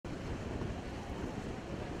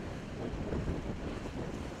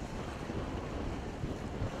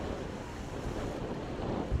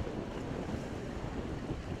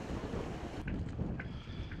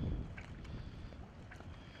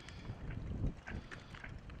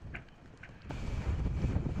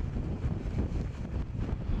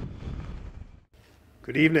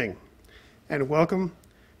Good evening, and welcome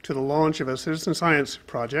to the launch of a citizen science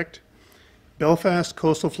project, Belfast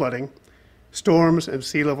Coastal Flooding, Storms and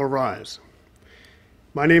Sea Level Rise.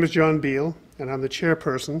 My name is John Beal, and I'm the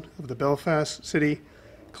chairperson of the Belfast City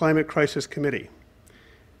Climate Crisis Committee.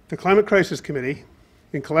 The Climate Crisis Committee,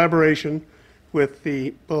 in collaboration with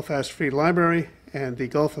the Belfast Free Library and the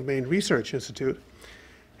Gulf of Maine Research Institute,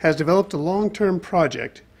 has developed a long-term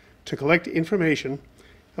project to collect information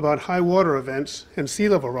about high water events and sea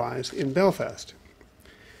level rise in Belfast.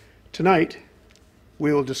 Tonight,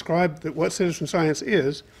 we will describe what citizen science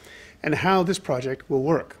is and how this project will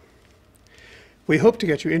work. We hope to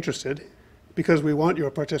get you interested because we want your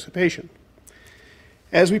participation.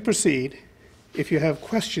 As we proceed, if you have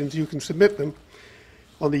questions, you can submit them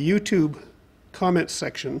on the YouTube comments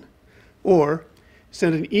section or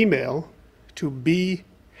send an email to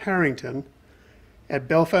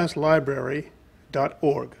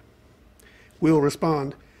bharrington@belfastlibrary.org. We will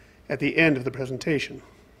respond at the end of the presentation.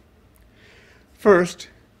 First,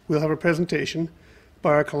 we'll have a presentation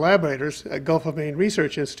by our collaborators at Gulf of Maine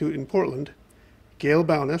Research Institute in Portland, Gail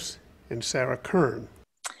Bowness and Sarah Kern.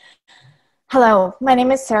 Hello, my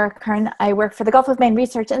name is Sarah Kern. I work for the Gulf of Maine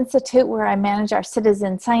Research Institute, where I manage our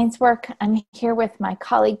citizen science work. I'm here with my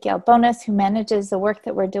colleague Gail Bowness, who manages the work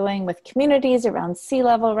that we're doing with communities around sea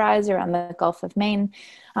level rise around the Gulf of Maine.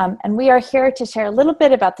 And we are here to share a little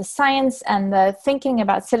bit about the science and the thinking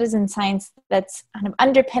about citizen science that's kind of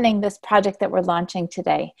underpinning this project that we're launching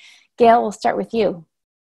today. Gail, we'll start with you.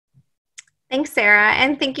 Thanks, Sarah,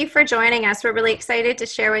 and thank you for joining us. We're really excited to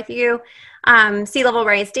share with you sea level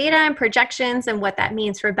rise data and projections and what that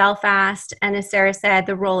means for Belfast, and as Sarah said,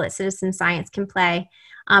 the role that citizen science can play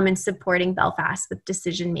in supporting Belfast with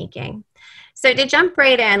decision making. So to jump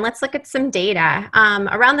right in, let's look at some data.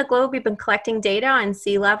 Around the globe, we've been collecting data on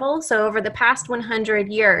sea level. So over the past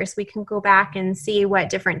 100 years, we can go back and see what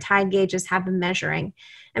different tide gauges have been measuring.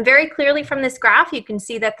 And very clearly from this graph, you can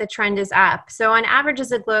see that the trend is up. So on average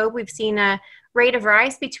as a globe, we've seen a rate of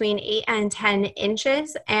rise between 8 and 10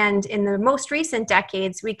 inches. And in the most recent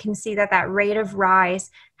decades, we can see that that rate of rise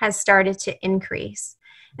has started to increase.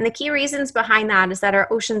 And the key reasons behind that is that our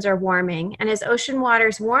oceans are warming. And as ocean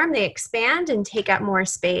waters warm, they expand and take up more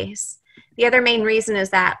space. The other main reason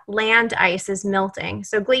is that land ice is melting.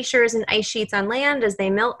 So glaciers and ice sheets on land, as they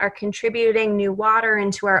melt, are contributing new water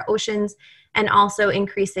into our oceans and also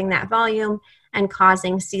increasing that volume and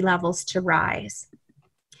causing sea levels to rise.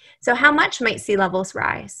 So how much might sea levels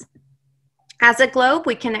rise? As a globe,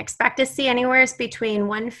 we can expect to see anywhere between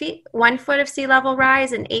 1 foot of sea level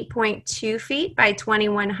rise and 8.2 feet by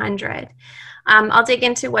 2100. I'll dig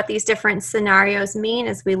into what these different scenarios mean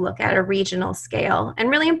as we look at a regional scale.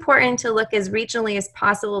 And really important to look as regionally as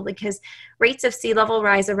possible because rates of sea level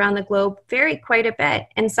rise around the globe vary quite a bit.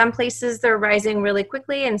 In some places, they're rising really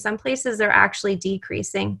quickly. In some places, they're actually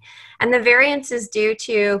decreasing. And the variance is due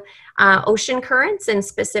to ocean currents in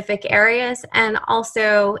specific areas and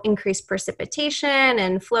also increased precipitation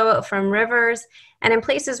and flow out from rivers. And in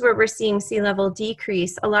places where we're seeing sea level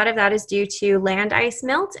decrease, a lot of that is due to land ice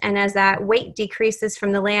melt. And as that weight decreases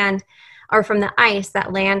from the land or from the ice,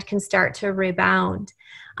 that land can start to rebound.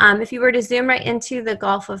 If you were to zoom right into the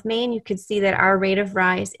Gulf of Maine, you could see that our rate of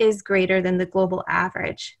rise is greater than the global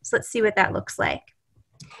average. So let's see what that looks like.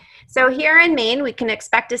 So here in Maine, we can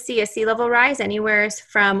expect to see a sea level rise anywhere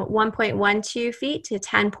from 1.12 feet to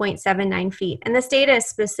 10.79 feet. And this data is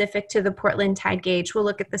specific to the Portland tide gauge. We'll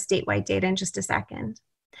look at the statewide data in just a second.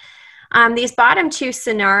 These bottom two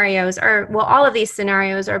scenarios all of these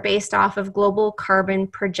scenarios are based off of global carbon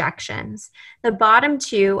projections. The bottom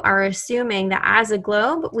two are assuming that as a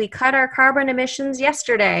globe, we cut our carbon emissions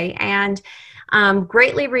yesterday and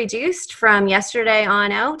greatly reduced from yesterday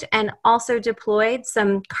on out, and also deployed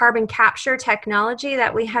some carbon capture technology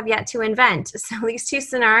that we have yet to invent. So these two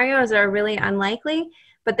scenarios are really unlikely,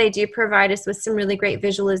 but they do provide us with some really great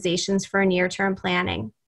visualizations for near-term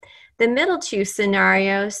planning. The middle two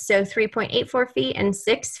scenarios, so 3.84 feet and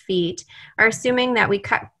 6 feet, are assuming that we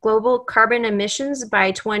cut global carbon emissions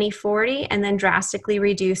by 2040 and then drastically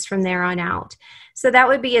reduce from there on out. So that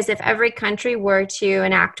would be as if every country were to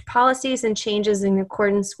enact policies and changes in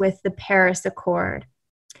accordance with the Paris Accord.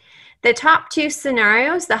 The top two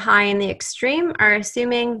scenarios, the high and the extreme, are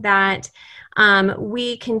assuming that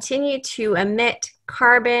we continue to emit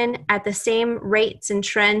carbon at the same rates and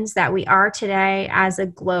trends that we are today as a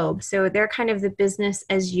globe. So they're kind of the business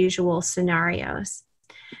as usual scenarios.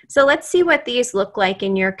 So let's see what these look like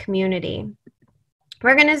in your community.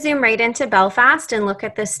 We're going to zoom right into Belfast and look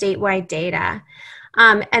at the statewide data.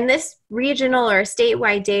 And this regional or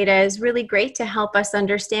statewide data is really great to help us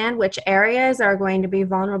understand which areas are going to be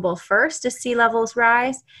vulnerable first as sea levels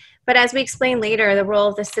rise. But as we explain later, the role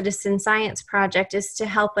of the Citizen Science Project is to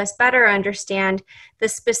help us better understand the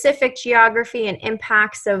specific geography and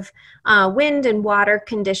impacts of wind and water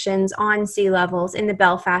conditions on sea levels in the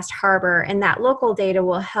Belfast Harbor, and that local data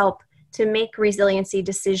will help to make resiliency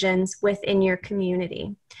decisions within your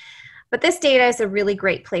community. But this data is a really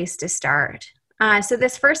great place to start. So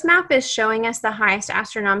this first map is showing us the highest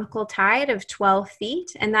astronomical tide of 12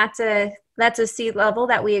 feet, and that's a sea level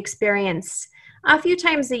that we experience a few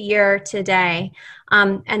times a year today,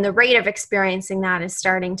 and the rate of experiencing that is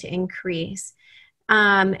starting to increase.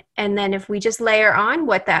 And then if we just layer on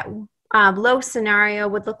what that low scenario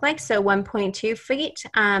would look like, so 1.2 feet,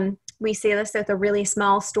 we see this with a really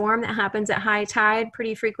small storm that happens at high tide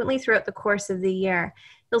pretty frequently throughout the course of the year.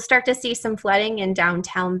 You'll start to see some flooding in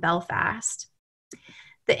downtown Belfast.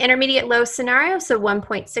 The intermediate low scenario, so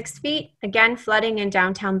 1.6 feet, again, flooding in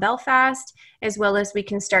downtown Belfast, as well as we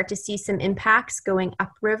can start to see some impacts going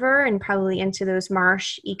upriver and probably into those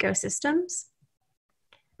marsh ecosystems.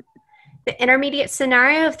 The intermediate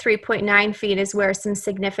scenario of 3.9 feet is where some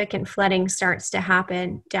significant flooding starts to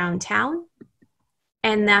happen downtown.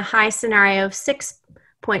 And the high scenario of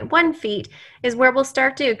 6.1 feet is where we'll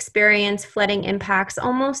start to experience flooding impacts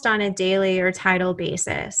almost on a daily or tidal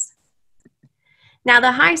basis. Now,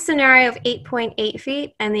 the high scenario of 8.8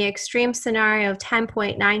 feet and the extreme scenario of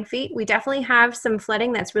 10.9 feet, we definitely have some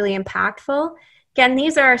flooding that's really impactful. Again,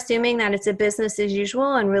 these are assuming that it's a business as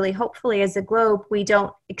usual, and really hopefully as a globe, we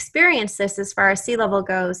don't experience this as far as sea level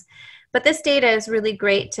goes. But this data is really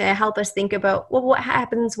great to help us think about, well, what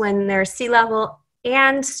happens when there's sea level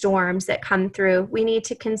and storms that come through? We need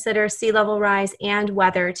to consider sea level rise and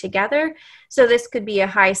weather together. So this could be a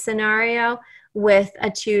high scenario with a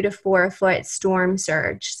 2 to 4 foot storm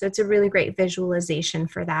surge. So it's a really great visualization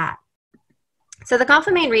for that. So the Gulf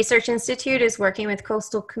of Maine Research Institute is working with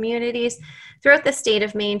coastal communities throughout the state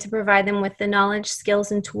of Maine to provide them with the knowledge,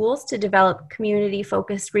 skills, and tools to develop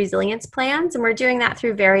community-focused resilience plans, and we're doing that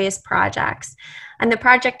through various projects. And the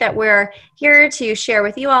project that we're here to share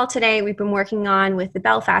with you all today, we've been working on with the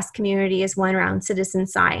Belfast community, is one around citizen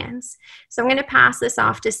science. So I'm going to pass this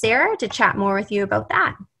off to Sarah to chat more with you about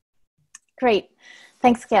that. Great.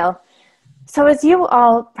 Thanks, Gail. So as you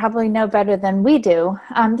all probably know better than we do,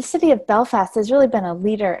 the city of Belfast has really been a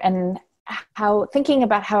leader in thinking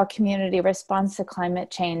about how a community responds to climate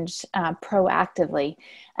change proactively.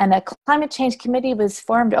 And a climate change committee was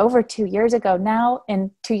formed over 2 years ago now.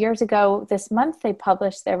 And 2 years ago this month, they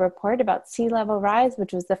published their report about sea level rise,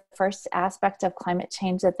 which was the first aspect of climate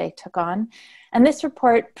change that they took on. And this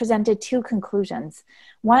report presented two conclusions.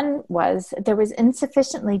 One was there was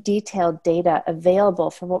insufficiently detailed data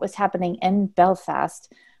available for what was happening in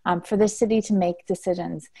Belfast for the city to make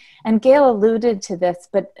decisions. And Gail alluded to this,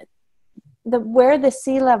 but where the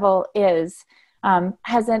sea level is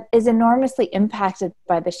enormously impacted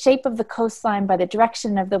by the shape of the coastline, by the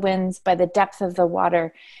direction of the winds, by the depth of the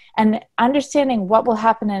water. And understanding what will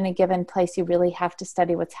happen in a given place, you really have to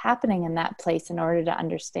study what's happening in that place in order to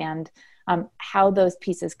understand how those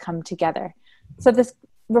pieces come together. So this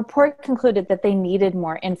report concluded that they needed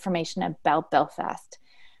more information about Belfast.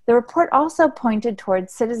 The report also pointed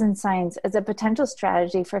towards citizen science as a potential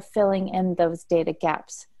strategy for filling in those data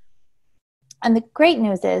gaps. And the great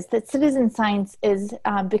news is that citizen science is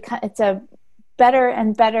it's a better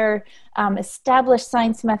and better established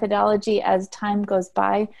science methodology as time goes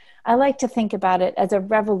by. I like to think about it as a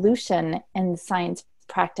revolution in science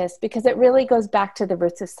practice, because it really goes back to the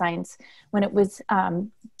roots of science when it was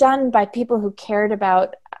done by people who cared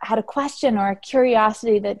about, had a question or a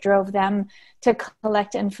curiosity that drove them to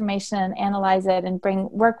collect information and analyze it and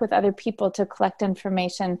work with other people to collect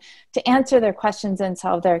information, to answer their questions and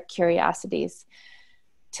solve their curiosities.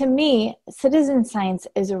 To me, citizen science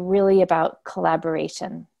is really about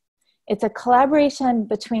collaboration. It's a collaboration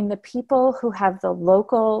between the people who have the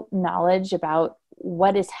local knowledge about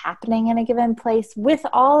what is happening in a given place with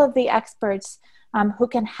all of the experts who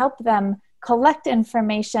can help them collect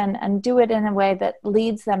information and do it in a way that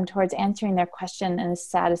leads them towards answering their question in a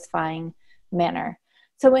satisfying manner.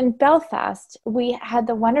 So in Belfast, we had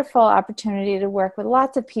the wonderful opportunity to work with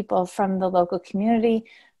lots of people from the local community.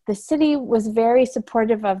 The city was very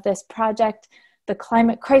supportive of this project. The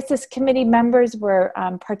Climate Crisis Committee members were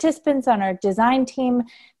participants on our design team.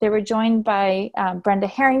 They were joined by Brenda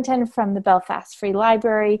Harrington from the Belfast Free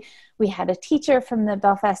Library. We had a teacher from the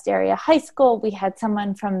Belfast Area High School. We had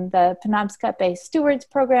someone from the Penobscot Bay Stewards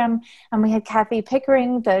Program, and we had Kathy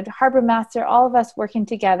Pickering, the harbor master, all of us working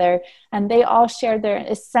together, and they all shared their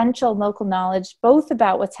essential local knowledge, both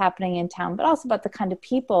about what's happening in town, but also about the kind of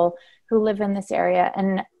people who live in this area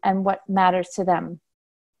and what matters to them.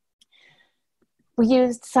 We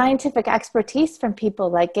used scientific expertise from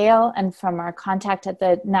people like Gail and from our contact at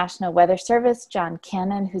the National Weather Service, John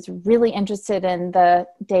Cannon, who's really interested in the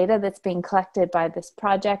data that's being collected by this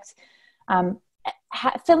project.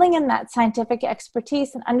 Filling in that scientific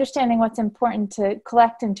expertise and understanding what's important to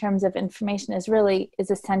collect in terms of information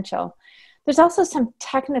is essential. There's also some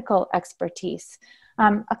technical expertise.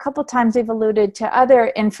 A couple times we've alluded to other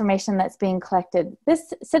information that's being collected.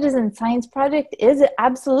 This citizen science project is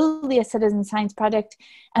absolutely a citizen science project,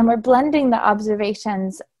 and we're blending the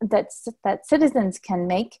observations that citizens can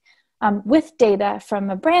make with data from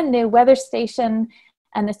a brand new weather station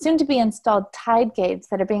and the soon to be installed tide gauge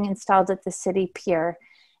that are being installed at the city pier.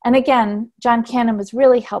 And again, John Cannon was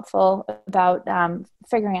really helpful about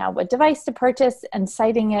figuring out what device to purchase and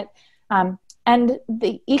citing it. And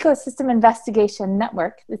the Ecosystem Investigation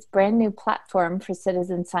Network, this brand new platform for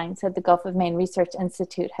citizen science that the Gulf of Maine Research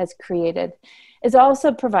Institute has created, is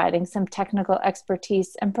also providing some technical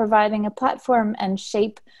expertise and providing a platform and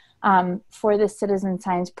shape for the citizen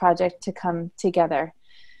science project to come together.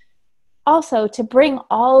 Also, to bring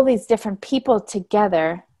all these different people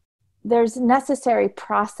together, there's necessary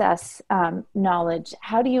process knowledge.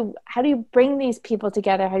 How do you bring these people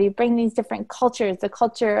together? How do you bring these different cultures, the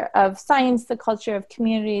culture of science, the culture of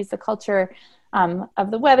communities, the culture of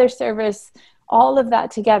the Weather Service, all of that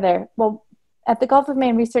together? Well, at the Gulf of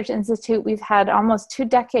Maine Research Institute, we've had almost 2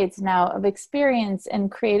 decades now of experience in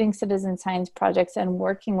creating citizen science projects and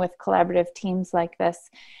working with collaborative teams like this.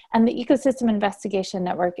 And the Ecosystem Investigation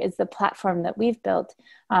Network is the platform that we've built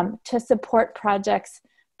to support projects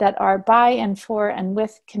that are by and for and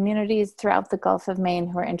with communities throughout the Gulf of Maine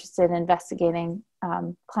who are interested in investigating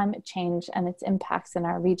climate change and its impacts in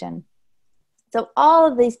our region. So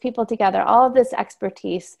all of these people together, all of this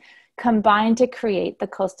expertise combined to create the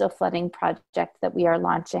Coastal Flooding Project that we are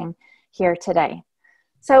launching here today.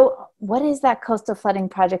 So what is that Coastal Flooding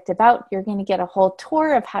Project about? You're going to get a whole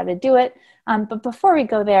tour of how to do it. But before we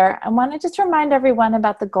go there, I want to just remind everyone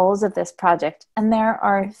about the goals of this project. And there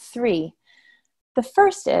are 3. The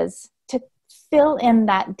first is to fill in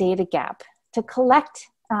that data gap, to collect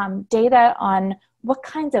data on what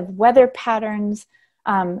kinds of weather patterns,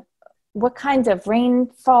 what kinds of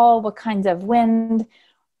rainfall, what kinds of wind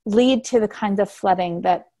lead to the kinds of flooding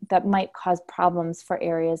that might cause problems for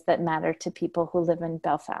areas that matter to people who live in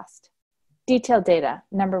Belfast. Detailed data,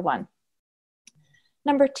 number 1.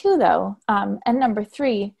 Number 2, though, and number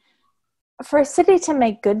 3, for a city to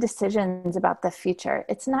make good decisions about the future,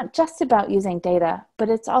 it's not just about using data, but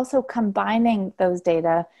it's also combining those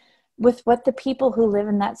data with what the people who live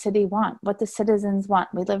in that city want, what the citizens want.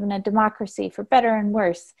 We live in a democracy, for better and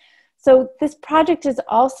worse. So this project is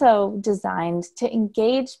also designed to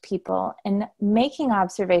engage people in making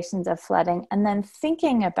observations of flooding and then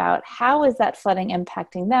thinking about how is that flooding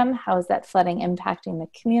impacting them, how is that flooding impacting the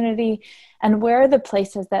community, and where are the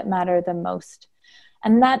places that matter the most.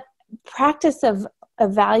 And that practice of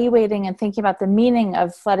evaluating and thinking about the meaning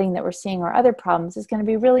of flooding that we're seeing or other problems is going to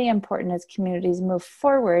be really important as communities move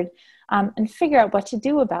forward and figure out what to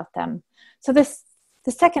do about them. So the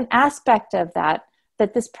second aspect of that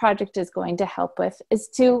this project is going to help with is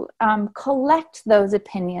to collect those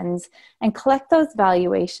opinions and collect those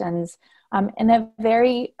valuations in a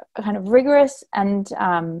very kind of rigorous and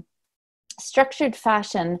structured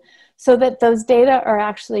fashion so that those data are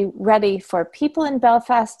actually ready for people in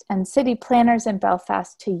Belfast and city planners in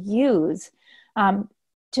Belfast to use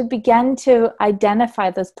to begin to identify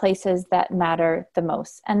those places that matter the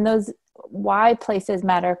most. And those why places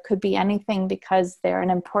matter could be anything because they're an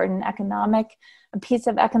important a piece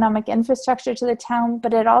of economic infrastructure to the town,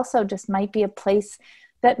 but it also just might be a place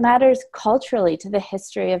that matters culturally to the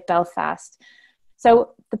history of Belfast.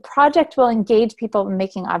 So the project will engage people in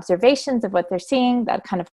making observations of what they're seeing, that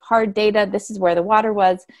kind of hard data, this is where the water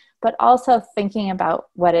was, but also thinking about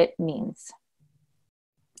what it means.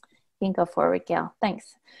 You can go forward, Gail.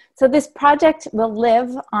 Thanks. So this project will live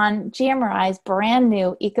on GMRI's brand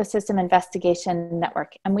new Ecosystem Investigation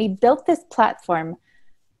Network. And we built this platform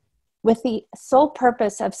with the sole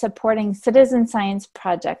purpose of supporting citizen science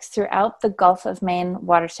projects throughout the Gulf of Maine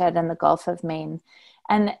watershed and the Gulf of Maine,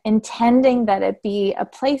 and intending that it be a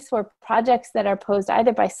place where projects that are posed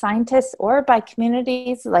either by scientists or by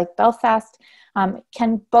communities like Belfast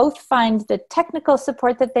can both find the technical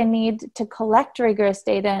support that they need to collect rigorous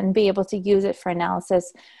data and be able to use it for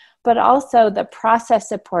analysis, but also the process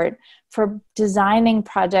support for designing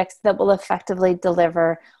projects that will effectively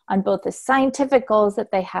deliver on both the scientific goals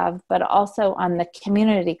that they have, but also on the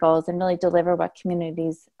community goals and really deliver what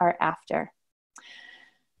communities are after.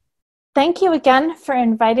 Thank you again for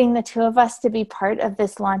inviting the two of us to be part of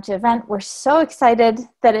this launch event. We're so excited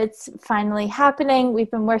that it's finally happening.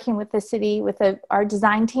 We've been working with the city, with our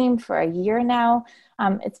design team for a year now.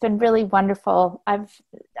 It's been really wonderful. I've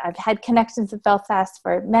had connections with Belfast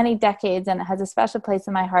for many decades, and it has a special place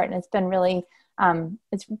in my heart. And it's been really,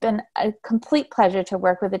 it's been a complete pleasure to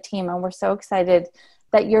work with the team. And we're so excited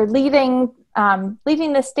that you're leading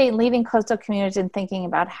the state, leading coastal communities in thinking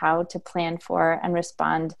about how to plan for and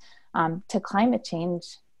respond to climate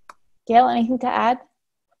change. Gail, anything to add?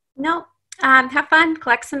 No. Have fun,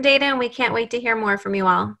 collect some data, and we can't wait to hear more from you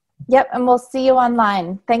all. Yep, and we'll see you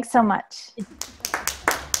online. Thanks so much.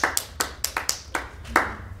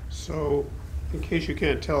 So, in case you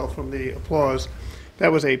can't tell from the applause, that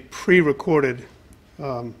was a pre-recorded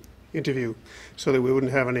interview so that we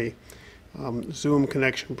wouldn't have any Zoom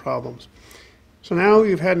connection problems. So now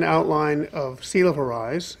you've had an outline of sea level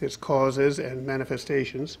rise, its causes and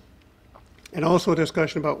manifestations, and also a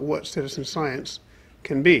discussion about what citizen science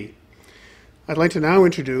can be. I'd like to now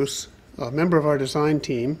introduce a member of our design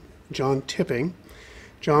team, John Tipping.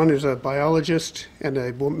 John is a biologist and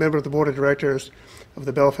a member of the board of directors of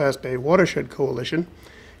the Belfast Bay Watershed Coalition,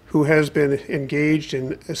 who has been engaged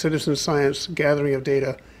in a citizen science gathering of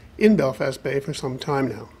data in Belfast Bay for some time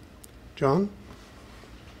now. John?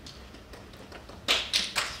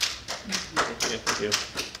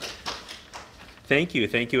 Thank you.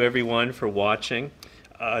 Thank you, everyone, for watching.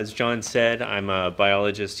 As John said, I'm a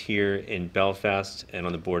biologist here in Belfast and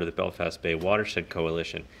on the board of the Belfast Bay Watershed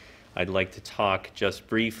Coalition. I'd like to talk just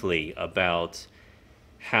briefly about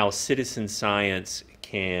how citizen science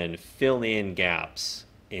can fill in gaps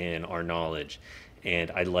in our knowledge.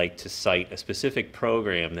 And I'd like to cite a specific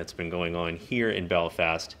program that's been going on here in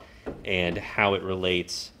Belfast and how it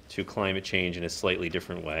relates to climate change in a slightly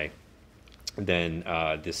different way than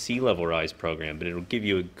the sea level rise program, but it'll give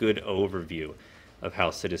you a good overview of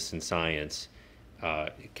how citizen science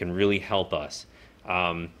can really help us.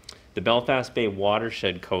 The Belfast Bay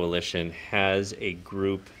Watershed Coalition has a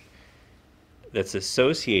group that's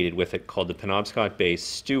associated with it called the Penobscot Bay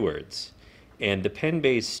Stewards. And the Penn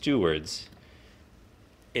Bay Stewards,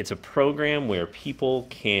 it's a program where people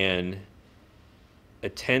can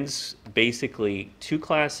attend basically 2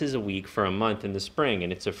 classes a week for a month in the spring,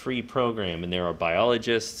 and it's a free program, and there are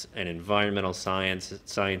biologists and environmental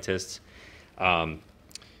scientists, and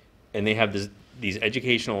they have these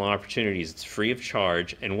educational opportunities. It's free of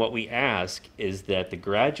charge, and what we ask is that the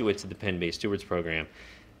graduates of the Penn Bay Stewards program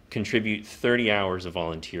contribute 30 hours of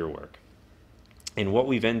volunteer work. And what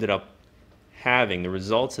we've ended up having, the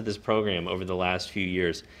results of this program over the last few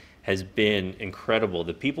years has been incredible.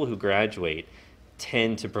 The people who graduate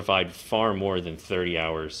tend to provide far more than 30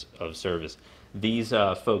 hours of service. These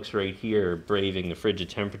folks right here, braving the frigid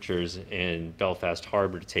temperatures in Belfast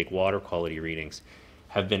Harbor to take water quality readings,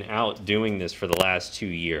 have been out doing this for the last 2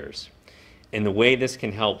 years. And the way this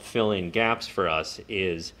can help fill in gaps for us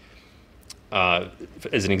is,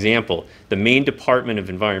 as an example, the Maine Department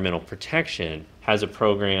of Environmental Protection has a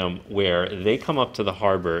program where they come up to the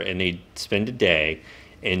harbor and they spend a day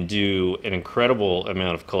and do an incredible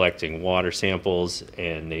amount of collecting water samples,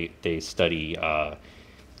 and they study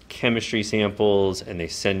chemistry samples, and they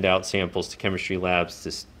send out samples to chemistry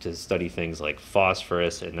labs to study things like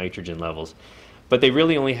phosphorus and nitrogen levels. But they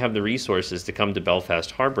really only have the resources to come to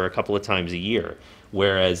Belfast Harbor a couple of times a year,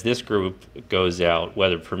 whereas this group goes out,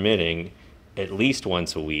 weather permitting, at least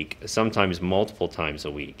once a week, sometimes multiple times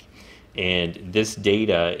a week. And this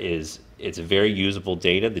data it's very usable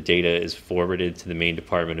data. The data is forwarded to the Maine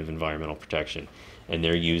Department of Environmental Protection, and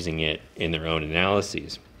they're using it in their own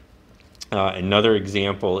analyses. Another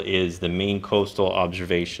example is the Maine Coastal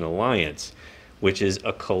Observation Alliance, which is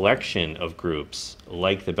a collection of groups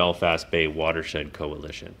like the Belfast Bay Watershed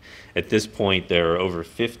Coalition. At this point, there are over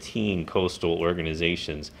 15 coastal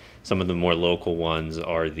organizations. Some of the more local ones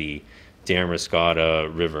are the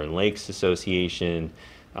Damariscotta River and Lakes Association,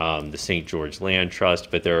 the St. George Land Trust,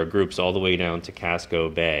 but there are groups all the way down to Casco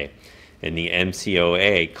Bay. And the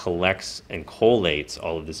MCOA collects and collates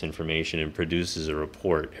all of this information and produces a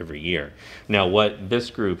report every year. Now, what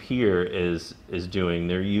this group here is doing,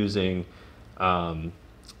 they're using some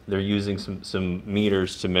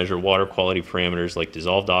meters to measure water quality parameters like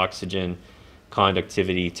dissolved oxygen,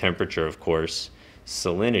 conductivity, temperature, of course,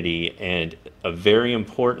 salinity, and a very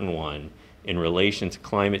important one in relation to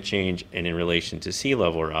climate change and in relation to sea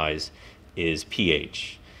level rise is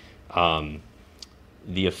pH.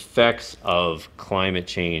 The effects of climate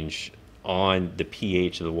change on the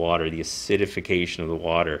pH of the water, the acidification of the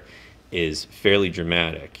water, is fairly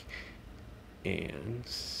dramatic. And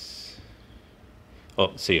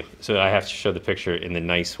oh, see, so I have to show the picture in the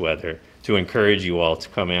nice weather to encourage you all to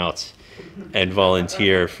come out and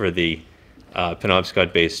volunteer for the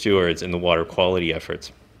Penobscot Bay stewards and the water quality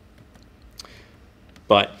efforts.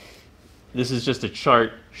 But this is just a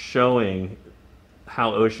chart showing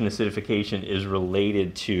how ocean acidification is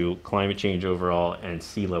related to climate change overall and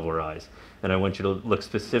sea level rise. And I want you to look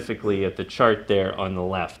specifically at the chart there on the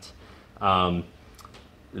left.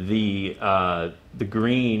 The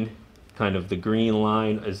green, kind of the green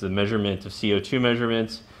line is the measurement of CO2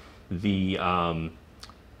 measurements. The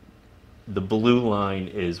blue line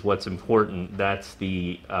is what's important. That's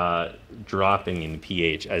the dropping in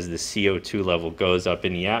pH. As the CO2 level goes up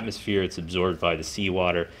in the atmosphere, it's absorbed by the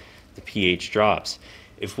seawater, the pH drops.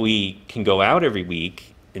 If we can go out every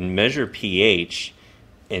week and measure pH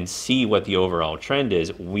and see what the overall trend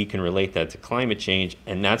is, we can relate that to climate change,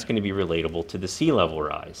 and that's going to be relatable to the sea level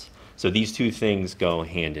rise. So these two things go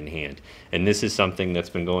hand in hand. And this is something that's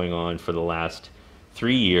been going on for the last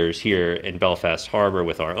 3 years here in Belfast Harbor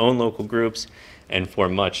with our own local groups, and for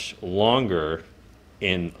much longer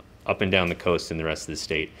up and down the coast in the rest of the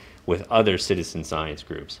state with other citizen science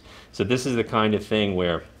groups. So this is the kind of thing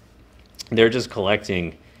where they're just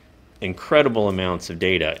collecting incredible amounts of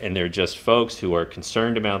data, and they're just folks who are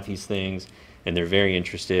concerned about these things, and they're very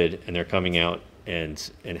interested, and they're coming out and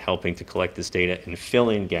helping to collect this data and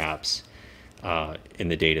fill in gaps in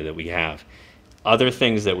the data that we have. Other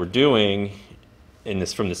things that we're doing in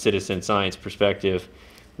this from the citizen science perspective,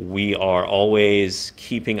 we are always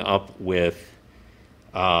keeping up with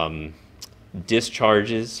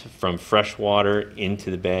discharges from freshwater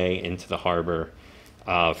into the bay, into the harbor,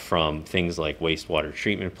 from things like wastewater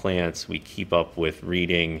treatment plants. We keep up with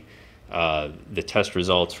reading the test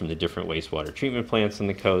results from the different wastewater treatment plants on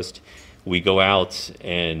the coast. We go out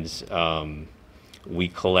and we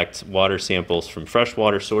collect water samples from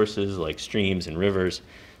freshwater sources like streams and rivers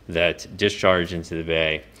that discharge into the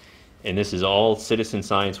bay. And this is all citizen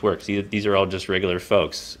science work. See, these are all just regular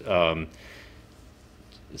folks.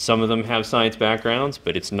 Some of them have science backgrounds,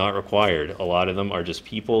 but it's not required. A lot of them are just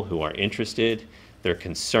people who are interested. They're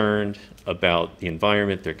concerned about the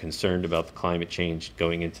environment. They're concerned about the climate change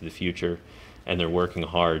going into the future. And they're working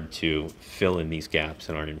hard to fill in these gaps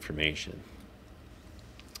in our information.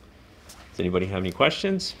 Does anybody have any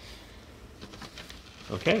questions?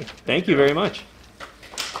 Okay, thank you very much.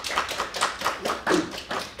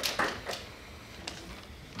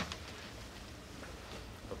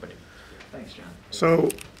 Thanks,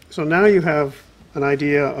 John. So now you have an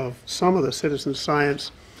idea of some of the citizen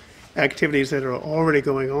science activities that are already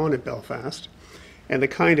going on in Belfast and the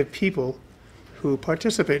kind of people who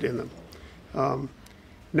participate in them.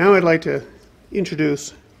 Now I'd like to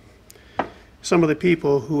introduce some of the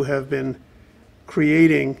people who have been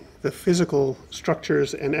creating the physical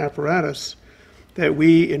structures and apparatus that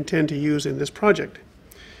we intend to use in this project.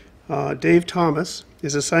 Dave Thomas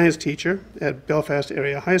is a science teacher at Belfast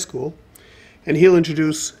Area High School, and he'll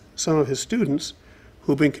introduce some of his students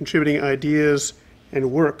who've been contributing ideas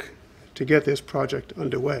and work to get this project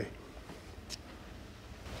underway.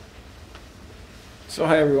 So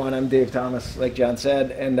hi everyone, I'm Dave Thomas, like John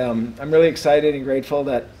said, and I'm really excited and grateful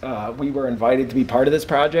that we were invited to be part of this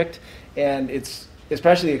project, and it's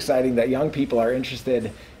especially exciting that young people are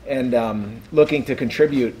interested and looking to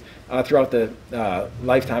contribute throughout the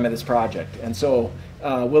lifetime of this project. And so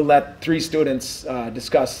we'll let 3 students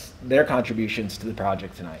discuss their contributions to the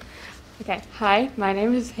project tonight. Okay, hi, my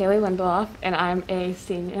name is Haley Lindelof, and I'm a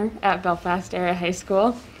senior at Belfast Area High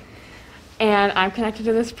School. And I'm connected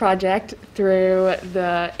to this project through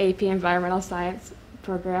the AP Environmental Science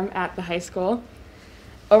program at the high school.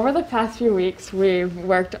 Over the past few weeks, we've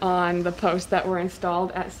worked on the posts that were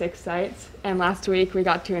installed at 6 sites, and last week we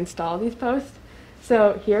got to install these posts.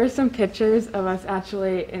 So here are some pictures of us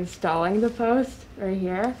actually installing the post right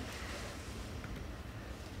here.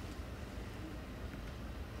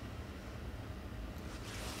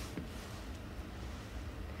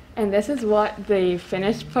 And this is what the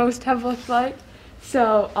finished posts have looked like.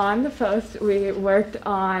 So on the post, we worked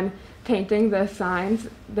on painting the signs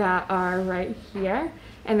that are right here,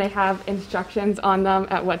 and they have instructions on them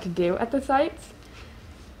at what to do at the sites,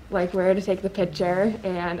 like where to take the picture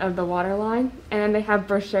and of the water line. And then they have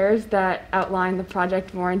brochures that outline the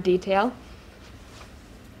project more in detail.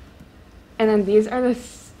 And then these are the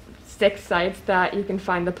 6 sites that you can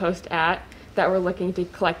find the post at that we're looking to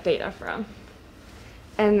collect data from.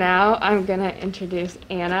 And now I'm going to introduce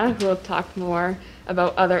Anna, who will talk more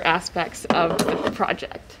about other aspects of the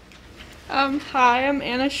project. Hi, I'm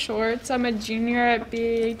Anna Schwartz. I'm a junior at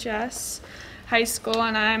BHS High School,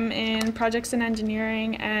 and I'm in Projects in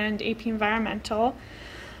Engineering and AP Environmental.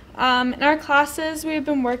 In our classes, we've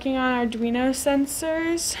been working on Arduino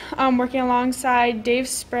sensors, working alongside Dave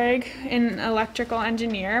Sprague, an electrical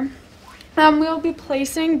engineer. We'll be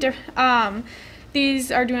placing these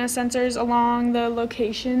Arduino sensors along the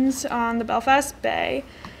locations on the Belfast Bay.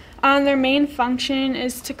 Their main function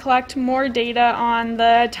is to collect more data on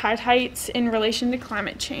the tide heights in relation to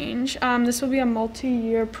climate change. This will be a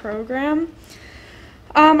multi-year program.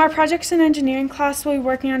 Our projects and engineering class will be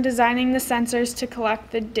working on designing the sensors to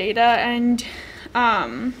collect the data, and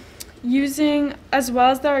using, as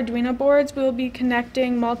well as the Arduino boards, we will be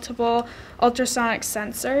connecting multiple ultrasonic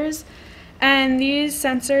sensors. And these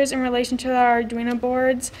sensors, in relation to the Arduino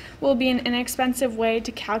boards, will be an inexpensive way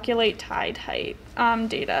to calculate tide height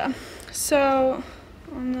data. So,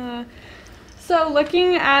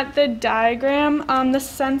 looking at the diagram, the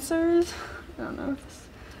sensors,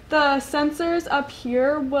 the sensors up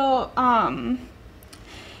here will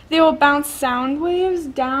they will bounce sound waves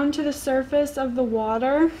down to the surface of the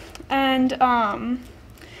water, and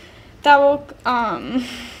that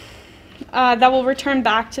will return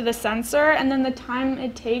back to the sensor, and then the time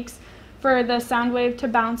it takes for the sound wave to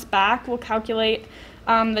bounce back will calculate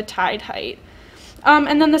the tide height.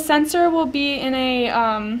 And then the sensor will be in a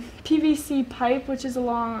PVC pipe, which is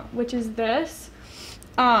this,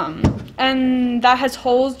 and that has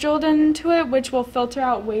holes drilled into it, which will filter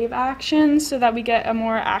out wave action so that we get a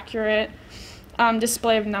more accurate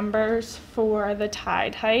display of numbers for the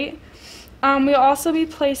tide height. We'll also be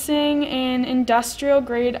placing an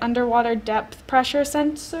industrial-grade underwater depth pressure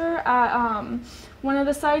sensor at one of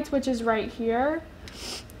the sites, which is right here.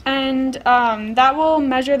 And that will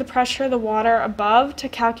measure the pressure of the water above to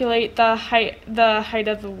calculate the height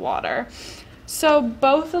of the water. So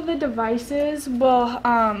both of the devices will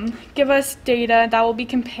give us data that will be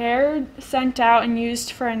compared, sent out, and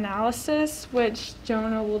used for analysis, which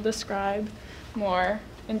Jonah will describe more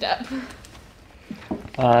in depth.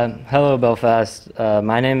 Hello, Belfast.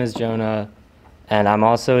 My name is Jonah, and I'm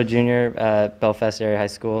also a junior at Belfast Area High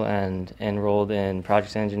School and enrolled in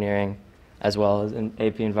projects engineering as well as in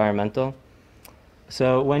AP Environmental.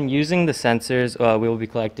 So when using the sensors, we will be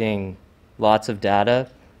collecting lots of data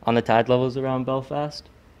on the tide levels around Belfast.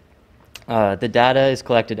 The data is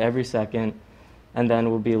collected every second and then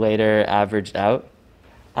will be later averaged out.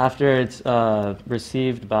 After it's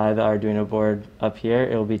received by the Arduino board up here,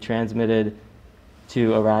 it will be transmitted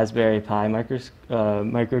to a Raspberry Pi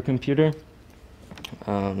microcomputer.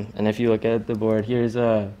 And if you look at the board,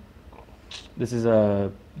 this is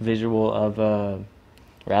a visual of a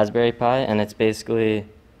Raspberry Pi, and it's basically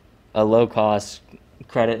a low-cost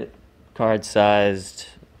credit card-sized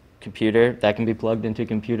computer that can be plugged into a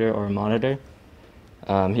computer or a monitor.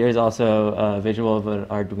 Here's also a visual of an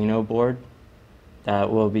Arduino board that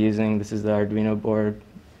we'll be using. This is the Arduino board,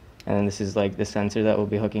 and this is like the sensor that we'll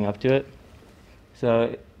be hooking up to it.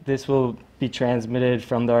 So this will be transmitted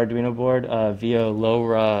from the Arduino board via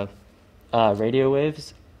LoRa radio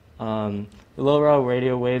waves. The LoRa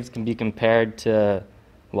radio waves can be compared to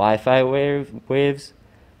Wi-Fi waves,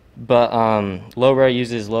 but LoRa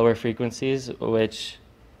uses lower frequencies, which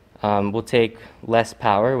will take less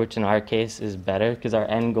power, which in our case is better because our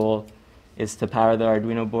end goal is to power the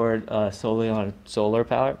Arduino board solely on solar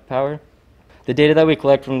power. The data that we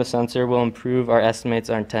collect from the sensor will improve our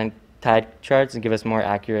estimates on tide charts and give us more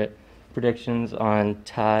accurate predictions on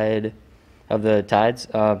the tides.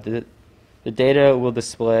 The data will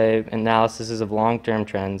display analyses of long-term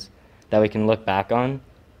trends that we can look back on.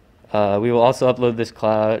 We will also upload this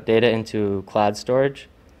data into cloud storage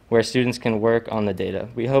where students can work on the data.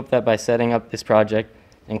 We hope that by setting up this project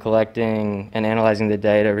and collecting and analyzing the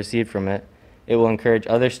data received from it, it will encourage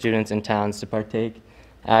other students in towns to partake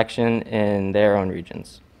action in their own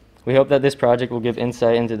regions. We hope that this project will give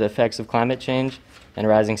insight into the effects of climate change and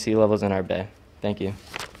rising sea levels in our bay. Thank you.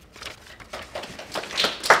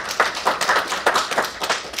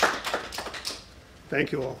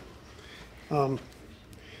 Thank you all.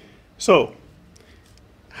 So,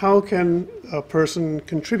 how can a person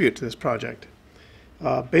contribute to this project?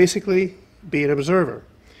 Basically, be an observer.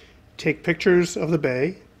 take pictures of the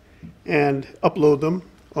bay and upload them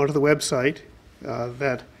onto the website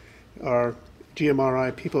that our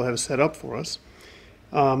GMRI people have set up for us,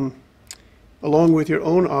 along with your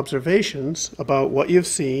own observations about what you've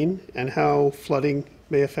seen and how flooding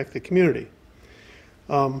may affect the community.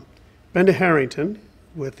 Brenda Harrington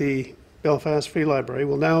with the Belfast Free Library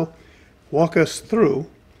will now walk us through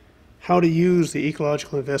how to use the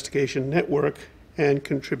Ecological Investigation Network and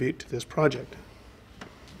contribute to this project.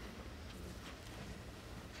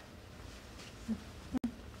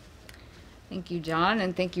 Thank you, John,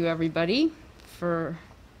 and thank you, everybody, for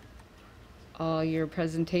all your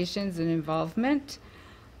presentations and involvement.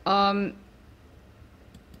 So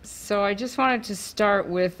I just wanted to start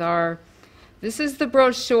with this is the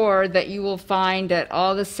brochure that you will find at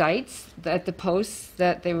all the sites, at the posts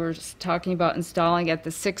that they were talking about installing at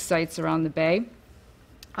the 6 sites around the bay.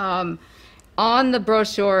 On the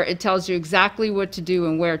brochure, it tells you exactly what to do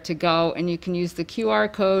and where to go, and you can use the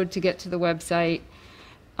QR code to get to the website.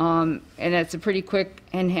 And it's a pretty quick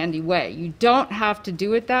and handy way. You don't have to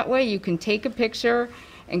do it that way. You can take a picture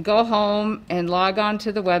and go home and log on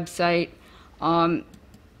to the website.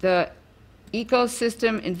 The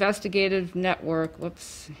Ecosystem Investigative Network,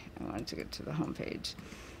 whoops, I wanted to get to the home page.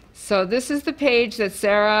 So this is the page that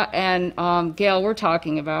Sarah and Gail were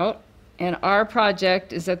talking about, and our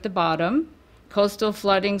project is at the bottom, Coastal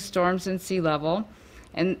Flooding, Storms, and Sea Level.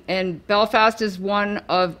 And Belfast is one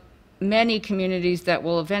of many communities that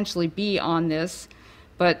will eventually be on this,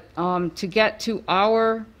 but to get to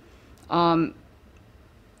our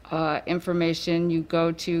information, you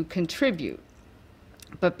go to contribute.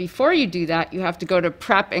 But before you do that, you have to go to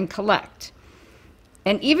prep and collect.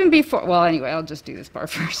 And even before, well, anyway, I'll just do this part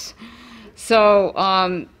first.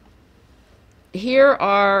 So here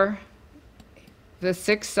are the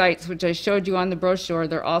 6 sites, which I showed you on the brochure.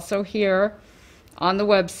 They're also here on the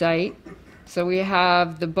website. So we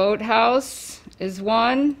have the boathouse is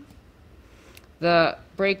one, the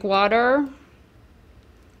breakwater,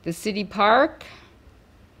 the city park,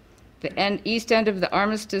 the east end of the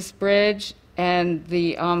Armistice Bridge, and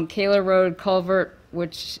the Kaler Road culvert,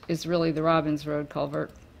 which is really the Robbins Road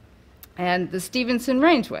culvert, and the Stevenson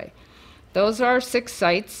Rangeway. Those are 6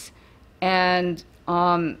 sites, and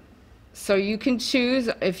so you can choose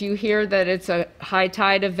if you hear that it's a high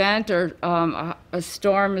tide event or a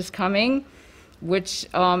storm is coming, which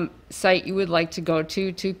site you would like to go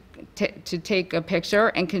to take a picture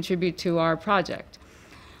and contribute to our project.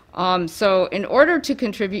 So in order to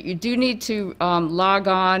contribute, you do need to log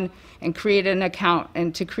on and create an account.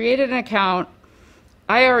 And to create an account,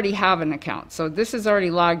 I already have an account, so this is already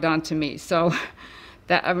logged on to me. So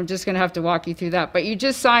that I'm just going to have to walk you through that. But you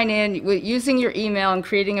just sign in using your email and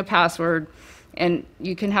creating a password, and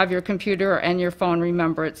you can have your computer and your phone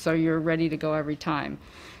remember it so you're ready to go every time.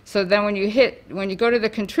 So then when you go to the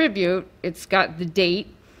contribute, it's got the date.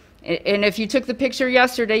 And if you took the picture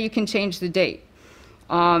yesterday, you can change the date.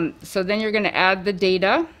 So then you're going to add the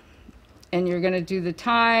data, and you're going to do the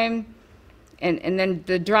time, and then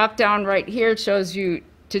the drop down right here shows you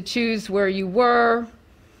to choose where you were,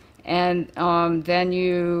 and then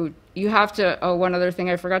you have to, oh, one other thing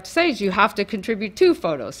I forgot to say is you have to contribute 2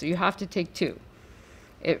 photos, so you have to take 2.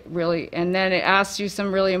 And then it asks you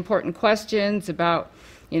some really important questions about,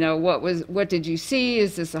 you know, what did you see?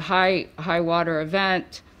 Is this a high water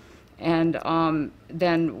event? And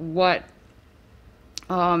then what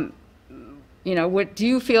do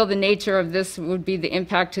you feel the nature of this would be the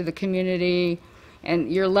impact to the community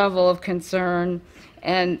and your level of concern,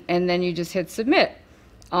 and then you just hit submit.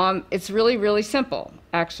 It's really, really simple,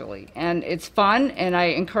 actually, and it's fun, and I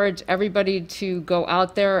encourage everybody to go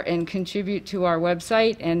out there and contribute to our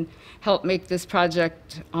website and help make this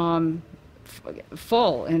project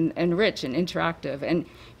full and rich and interactive. And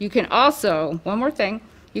you can also, one more thing,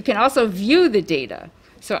 you can also view the data.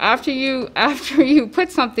 So after you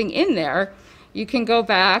put something in there, you can go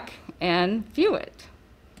back and view it.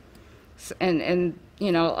 And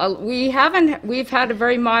you know, we've had a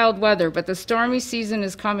very mild weather, but the stormy season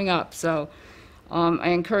is coming up. So I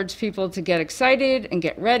encourage people to get excited and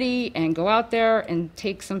get ready and go out there and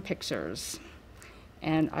take some pictures.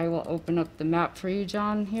 And I will open up the map for you,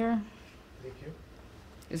 John, here. Thank you.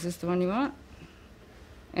 Is this the one you want?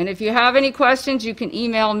 And if you have any questions, you can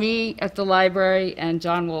email me at the library, and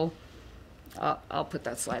John will, I'll put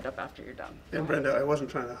that slide up after you're done. And Brenda, I wasn't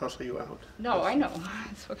trying to hustle you out. No, I know.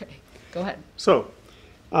 It's okay. Go ahead. So,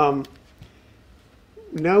 now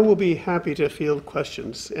we'll be happy to field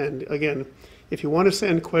questions. And again, if you want to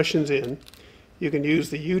send questions in, you can use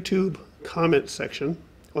the YouTube comment section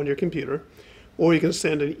on your computer, or you can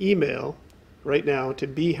send an email right now to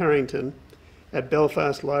bharrington at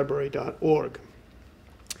belfastlibrary.org.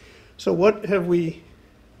 So what have we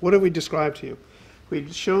described to you?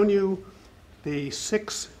 We've shown you the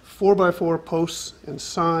 6 4x4 posts and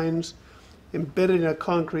signs embedded in a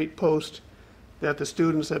concrete post that the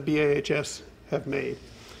students at BAHS have made.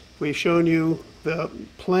 We've shown you the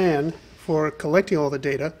plan for collecting all the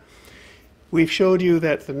data. We've showed you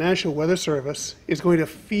that the National Weather Service is going to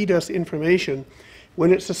feed us information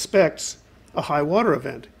when it suspects a high water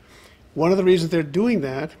event. One of the reasons they're doing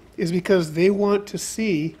that is because they want to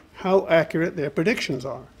see how accurate their predictions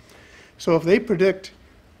are. So if they predict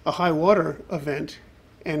a high water event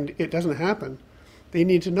and it doesn't happen, they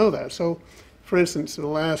need to know that. So, for instance, in the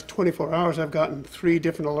last 24 hours, I've gotten 3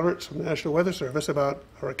 different alerts from the National Weather Service about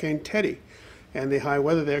Hurricane Teddy and the high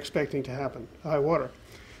weather they're expecting to happen, high water.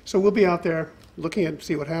 So we'll be out there looking and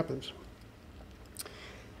see what happens.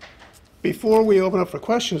 Before we open up for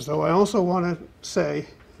questions, though, I also want to say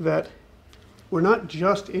that we're not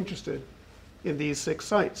just interested in these 6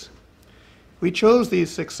 sites. We chose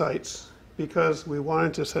these 6 sites because we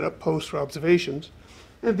wanted to set up posts for observations,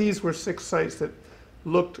 and these were 6 sites that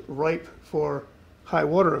looked ripe for high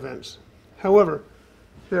water events. However,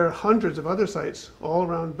 there are hundreds of other sites all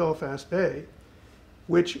around Belfast Bay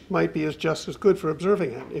which might be just as good for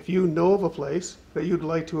observing it. If you know of a place that you'd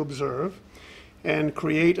like to observe and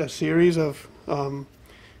create a series of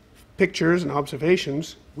pictures and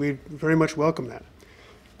observations, we very much welcome that.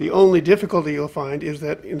 The only difficulty you'll find is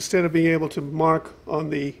that instead of being able to mark on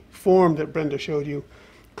the form that Brenda showed you,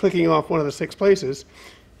 clicking off one of the 6 places,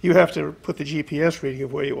 you have to put the GPS reading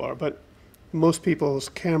of where you are. But most people's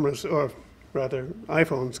cameras, or rather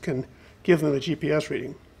iPhones, can give them the GPS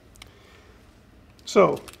reading.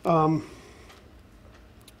 So,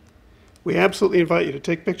 we absolutely invite you to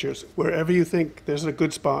take pictures wherever you think there's a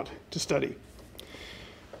good spot to study.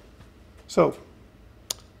 So,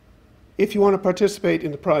 if you want to participate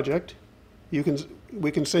in the project, we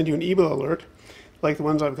can send you an email alert, like the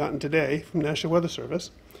ones I've gotten today from National Weather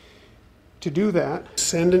Service. To do that,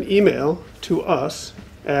 send an email to us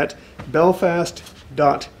at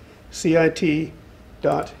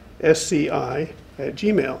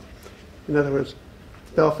belfast.cit.sci@gmail. In other words,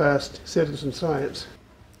 Belfast Citizen Science.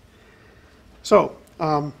 So,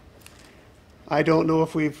 I don't know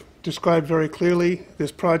if we've described very clearly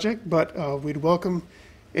this project, but we'd welcome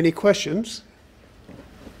any questions.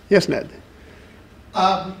 Yes, Ned?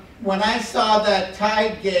 When I saw that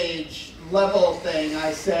tide gauge level thing,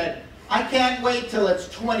 I said, I can't wait till it's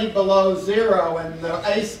 20 below zero and the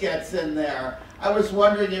ice gets in there. I was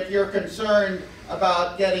wondering if you're concerned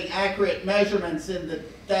about getting accurate measurements in the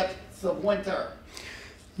depths of winter.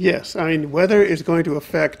 Yes, I mean, weather is going to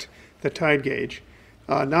affect the tide gauge,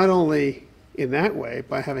 not only in that way,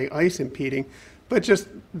 by having ice impeding, but just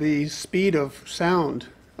the speed of sound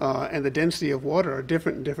and the density of water are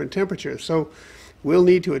different in different temperatures. So we'll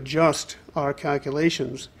need to adjust our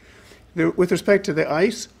calculations. With respect to the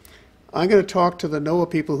ice, I'm going to talk to the NOAA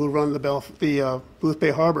people who run the Booth Bay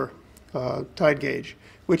Harbor tide gauge,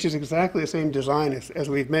 which is exactly the same design as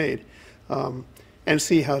we've made, and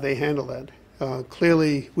see how they handle that.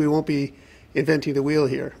 Clearly, we won't be inventing the wheel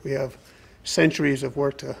here. We have centuries of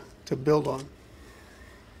work to build on.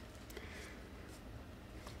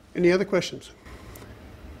 Any other questions?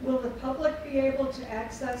 Will the public be able to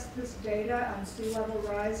access this data on sea level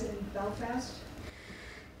rise in Belfast?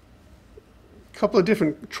 A couple of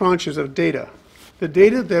different tranches of data. The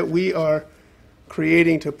data that we are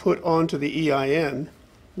creating to put onto the EIN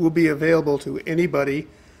will be available to anybody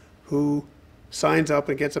who signs up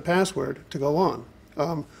and gets a password to go on.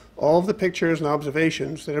 All of the pictures and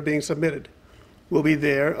observations that are being submitted will be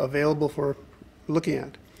there available for looking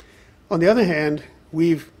at. On the other hand,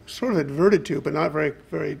 we've sort of adverted to, but not very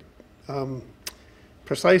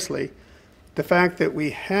precisely, the fact that we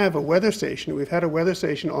have a weather station. We've had a weather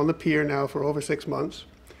station on the pier now for over 6 months,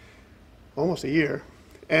 almost a year,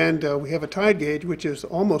 and we have a tide gauge which is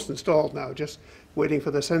almost installed now, just waiting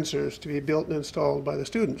for the sensors to be built and installed by the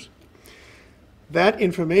students. That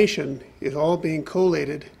information is all being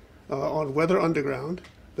collated on Weather Underground,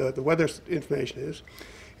 the weather information is,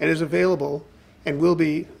 and is available and will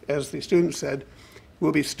be, as the students said,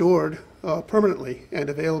 will be stored permanently and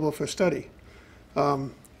available for study.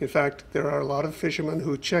 In fact, there are a lot of fishermen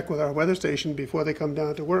who check with our weather station before they come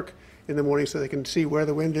down to work in the morning so they can see where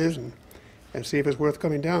the wind is and see if it's worth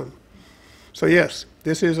coming down. So yes,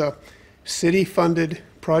 this is a city-funded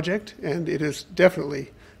project, and it is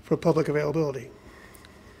definitely for public availability.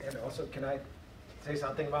 And also, can I say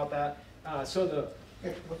something about that?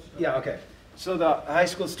 Yeah, okay. So the high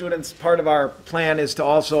school students, part of our plan is to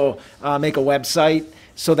also make a website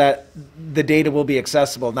so that the data will be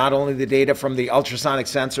accessible, not only the data from the ultrasonic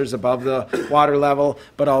sensors above the water level,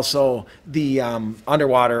 but also the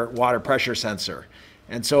underwater water pressure sensor.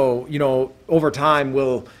 And so, you know, over time,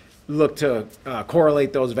 we'll look to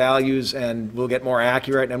correlate those values, and we'll get more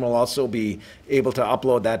accurate, and we'll also be able to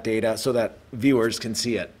upload that data so that viewers can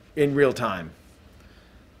see it in real time.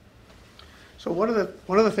 So one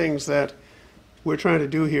of the things that we're trying to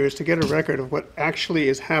do here is to get a record of what actually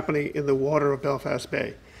is happening in the water of Belfast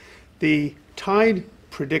Bay. The tide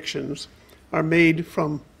predictions are made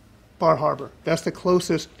from Bar Harbor. That's the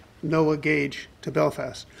closest NOAA gauge to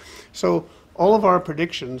Belfast. So all of our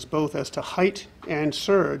predictions, both as to height and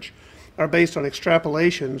surge, are based on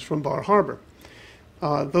extrapolations from Bar Harbor.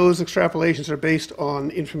 Those extrapolations are based on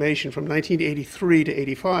information from 1983 to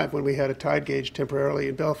 85, when we had a tide gauge temporarily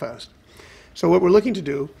in Belfast. So what we're looking to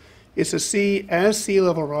do is to see, as sea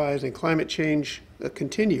level rise and climate change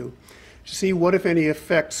continue, to see what, if any,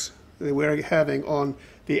 effects that we're having on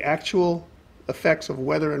the actual effects of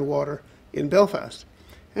weather and water in Belfast.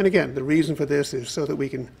 And again, the reason for this is so that we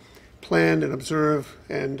can plan and observe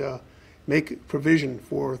and make provision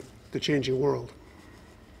for the changing world.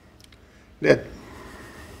 Ned?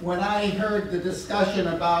 When I heard the discussion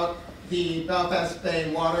about the Belfast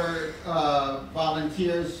Bay water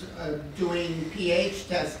volunteers doing pH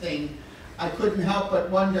testing, I couldn't help but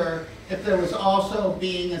wonder if there was also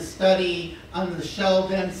being a study on the shell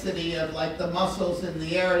density of like the mussels in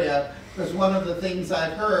the area, because one of the things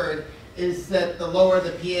I've heard is that the lower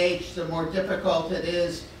the pH, the more difficult it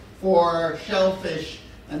is for shellfish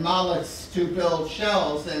and mollusks to build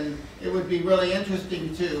shells, and it would be really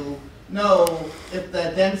interesting to know if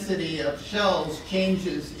the density of shells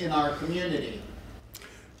changes in our community.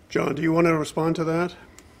 John, do you want to respond to that?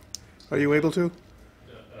 Are you able to?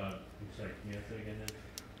 I'm sorry, can you answer again,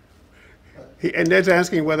 Ned? And Ned's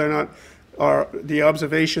asking whether or not the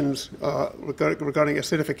observations regarding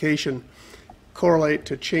acidification correlate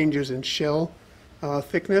to changes in shell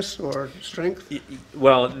thickness or strength?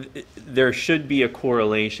 Well, there should be a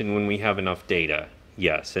correlation when we have enough data,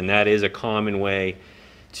 yes, and that is a common way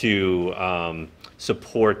to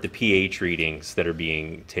support the pH readings that are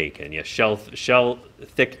being taken. Yes, shell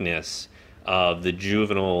thickness of the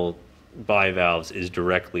juvenile bivalves is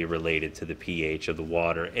directly related to the pH of the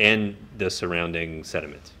water and the surrounding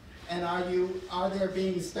sediment. And are there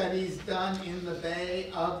being studies done in the bay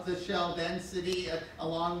of the shell density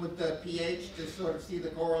along with the pH to sort of see the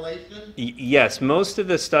correlation? Yes, most of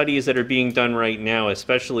the studies that are being done right now,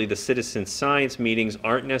 especially the citizen science meetings,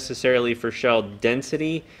 aren't necessarily for shell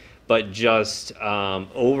density, but just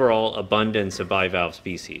overall abundance of bivalve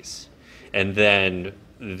species. And then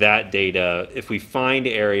that data, if we find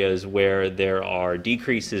areas where there are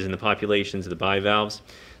decreases in the populations of the bivalves,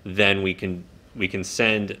 then we can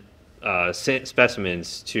send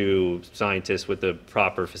specimens to scientists with the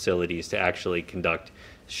proper facilities to actually conduct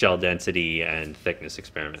shell density and thickness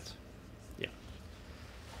experiments. Yeah.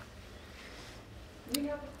 We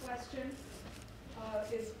have a question.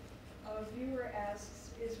 A viewer asks,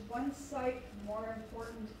 is one site more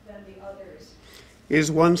important than the others?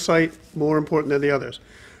 Is one site more important than the others?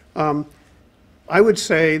 I would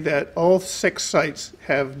say that all 6 sites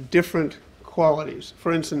have different qualities.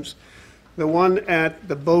 For instance, the one at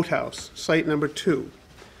the boathouse, site number 2.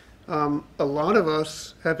 A lot of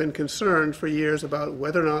us have been concerned for years about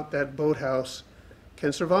whether or not that boathouse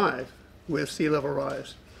can survive with sea level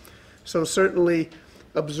rise. So certainly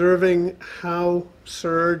observing how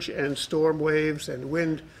surge and storm waves and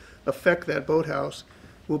wind affect that boathouse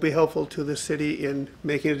will be helpful to the city in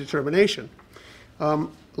making a determination.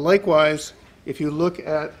 Likewise, if you look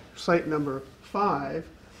at site number 5,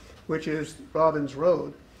 which is Robbins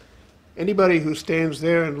Road, anybody who stands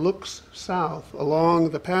there and looks south along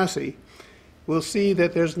the Passy will see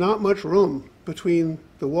that there's not much room between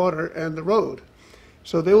the water and the road.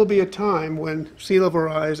 So there will be a time when sea level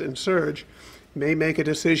rise and surge may make a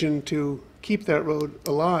decision to keep that road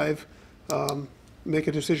alive, make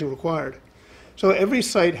a decision required. So every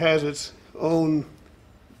site has its own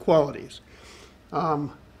qualities.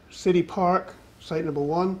 City Park, site number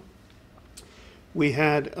 1, we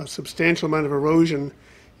had a substantial amount of erosion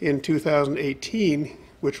in 2018,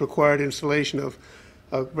 which required installation of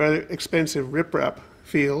a rather expensive riprap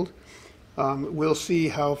field. We'll see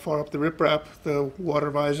how far up the riprap the water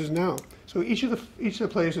rises now. So each of the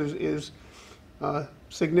places is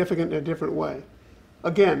significant in a different way.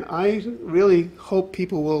 Again, I really hope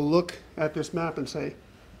people will look at this map and say,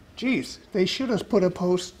 geez, they should have put a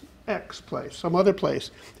post X place, some other place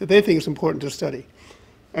that they think is important to study.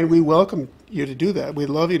 And we welcome you to do that. We'd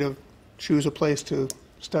love you to choose a place to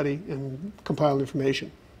study and compile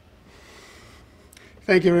information.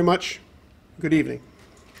 Thank you very much. Good evening.